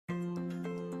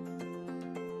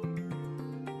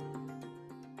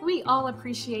We all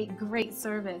appreciate great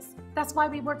service. That's why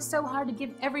we work so hard to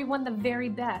give everyone the very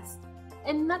best.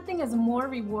 And nothing is more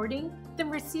rewarding than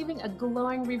receiving a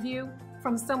glowing review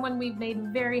from someone we've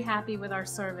made very happy with our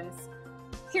service.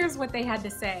 Here's what they had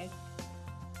to say.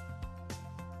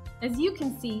 As you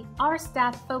can see, our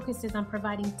staff focuses on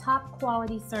providing top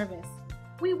quality service.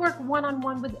 We work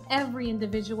one-on-one with every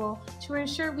individual to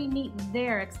ensure we meet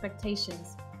their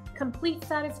expectations. Complete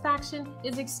satisfaction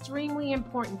is extremely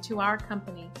important to our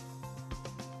company.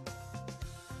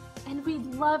 And we'd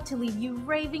love to leave you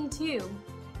raving too.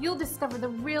 You'll discover the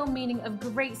real meaning of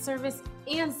great service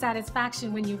and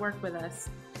satisfaction when you work with us.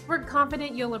 We're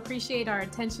confident you'll appreciate our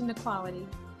attention to quality.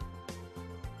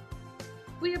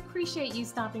 We appreciate you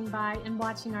stopping by and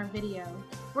watching our video.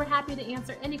 We're happy to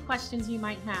answer any questions you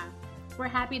might have. We're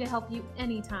happy to help you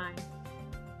anytime.